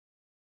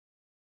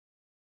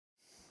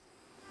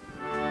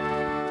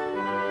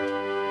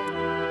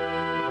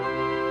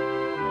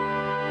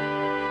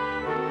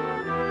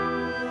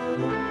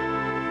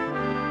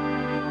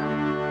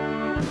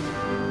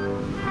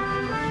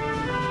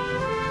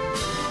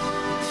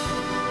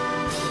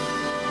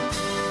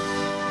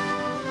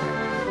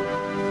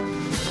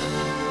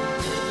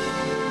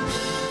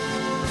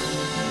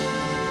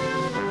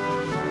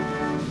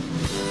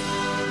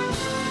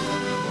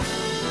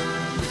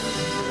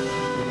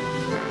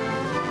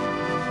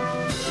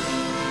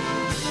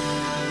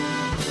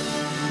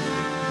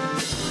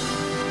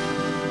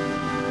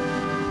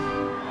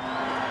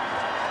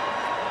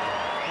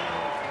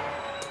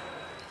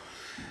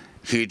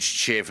huge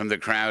cheer from the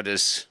crowd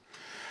as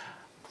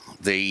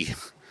the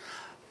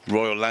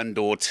Royal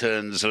Landau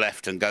turns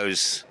left and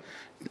goes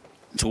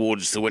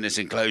towards the winner's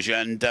enclosure.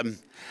 And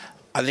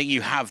I think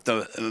you have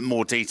the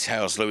more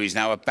details, Louise,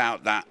 now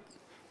about that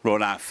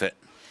royal outfit.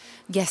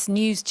 Yes,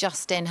 news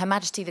just in. Her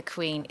Majesty the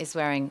Queen is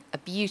wearing a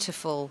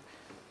beautiful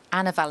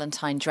Anna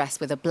Valentine dress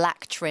with a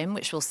black trim,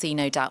 which we'll see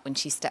no doubt when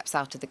she steps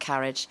out of the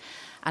carriage,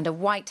 and a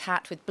white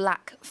hat with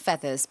black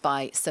feathers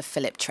by Sir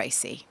Philip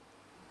Tracy.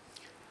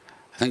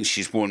 I think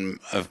she's one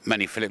of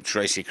many Philip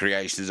Tracy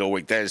creations all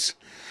week. There's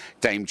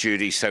Dame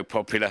Judy, so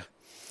popular.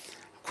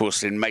 Of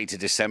course, in May to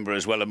December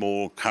as well, a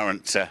more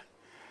current.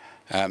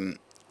 And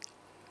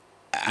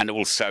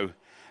also,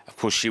 of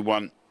course, she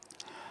won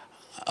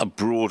a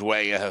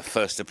Broadway, her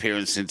first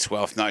appearance in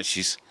Twelfth Night.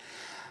 She's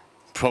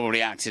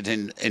probably acted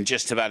in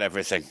just about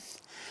everything.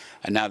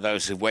 And now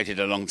those who've waited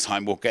a long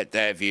time will get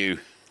their view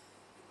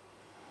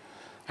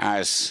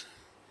as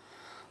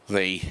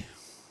the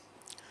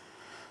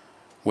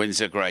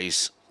Windsor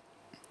Greys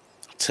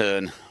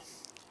turn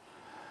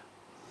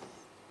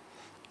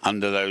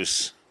under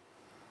those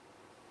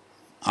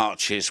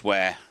arches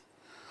where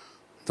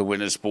the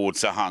winners'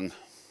 boards are hung.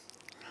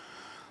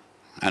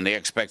 And the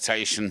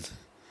expectation,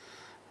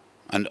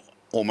 and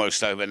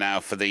almost over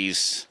now, for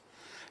these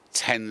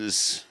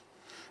tens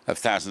of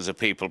thousands of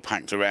people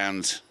packed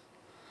around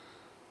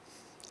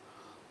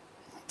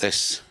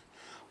this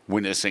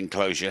winner's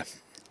enclosure.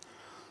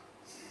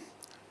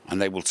 And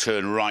they will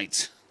turn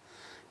right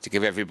to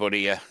give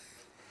everybody a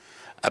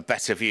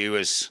better view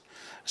as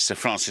Sir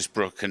Francis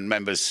Brooke and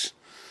members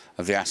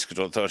of the Ascot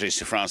Authority,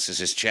 Sir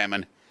Francis is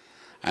chairman,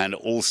 and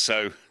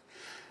also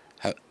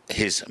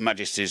His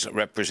Majesty's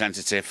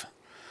representative.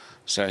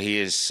 So he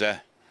is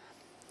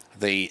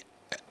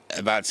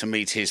about to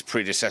meet his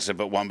predecessor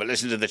but one. But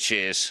listen to the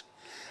cheers,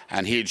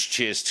 and huge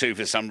cheers too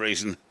for some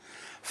reason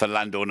for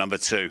Landau number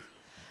 2.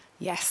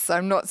 Yes,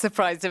 I'm not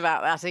surprised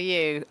about that, are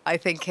you? I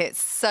think it's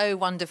so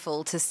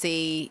wonderful to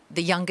see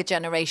the younger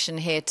generation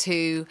here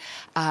too,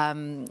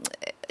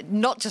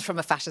 not just from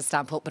a fashion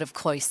standpoint, but of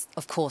course,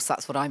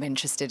 that's what I'm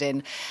interested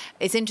in.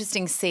 It's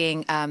interesting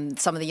seeing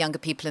some of the younger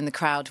people in the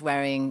crowd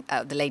wearing,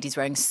 the ladies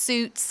wearing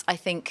suits. I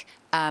think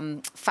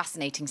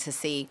fascinating to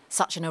see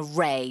such an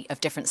array of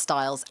different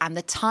styles and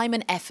the time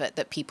and effort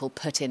that people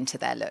put into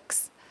their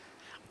looks.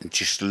 And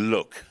just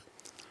look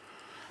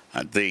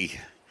at the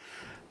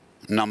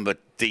number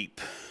deep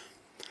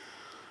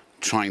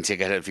trying to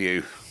get a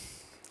view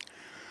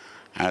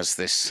as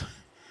this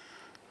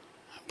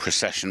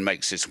procession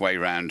makes its way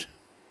round.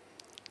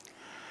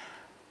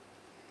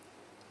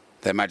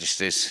 Their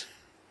Majesties,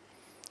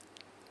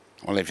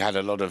 well, they've had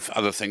a lot of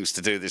other things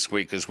to do this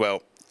week as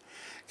well.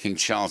 King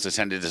Charles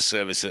attended a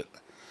service at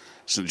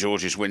St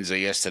George's, Windsor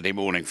yesterday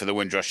morning for the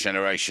Windrush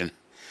generation,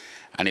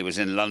 and he was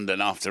in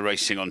London after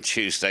racing on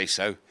Tuesday,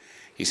 so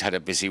he's had a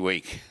busy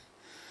week.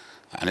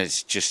 And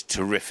it's just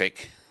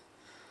terrific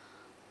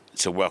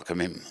to welcome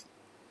him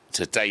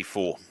to day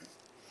 4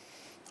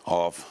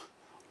 of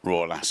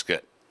Royal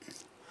Ascot.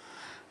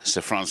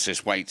 Sir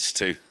Francis waits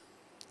to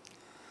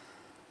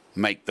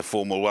make the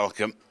formal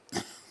welcome.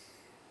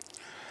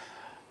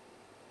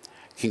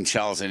 King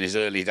Charles in his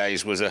early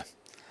days was an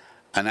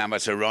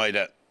amateur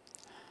rider,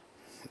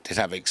 did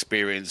have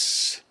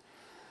experience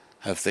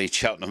of the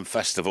Cheltenham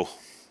Festival.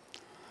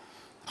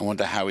 I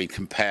wonder how he'd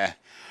compare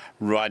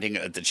riding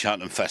at the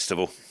Cheltenham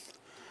Festival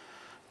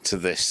to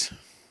this.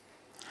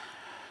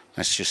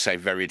 Let's just say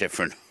very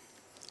different.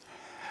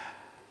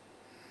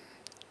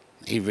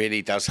 He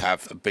really does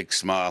have a big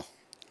smile.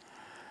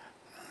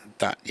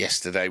 That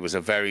yesterday was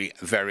a very,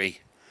 very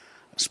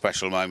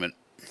special moment.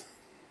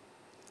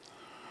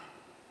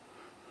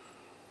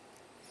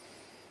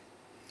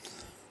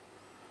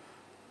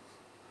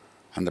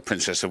 And the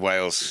Princess of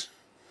Wales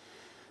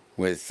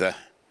with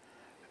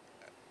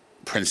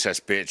Princess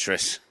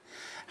Beatrice.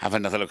 Have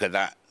another look at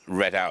that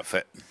red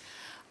outfit.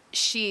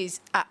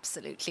 She's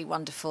absolutely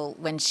wonderful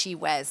when she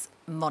wears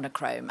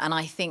monochrome, and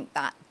I think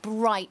that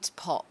bright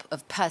pop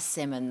of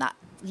persimmon, that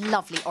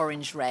lovely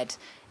orange red,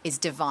 is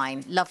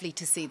divine. Lovely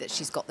to see that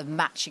she's got the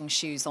matching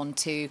shoes on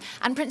too.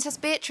 And Princess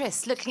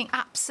Beatrice looking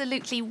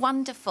absolutely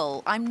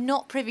wonderful. I'm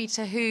not privy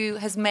to who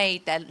has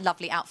made their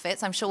lovely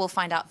outfits. I'm sure we'll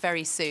find out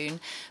very soon.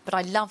 But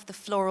I love the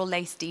floral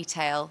lace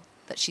detail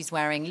that she's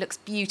wearing. Looks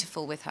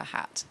beautiful with her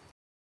hat.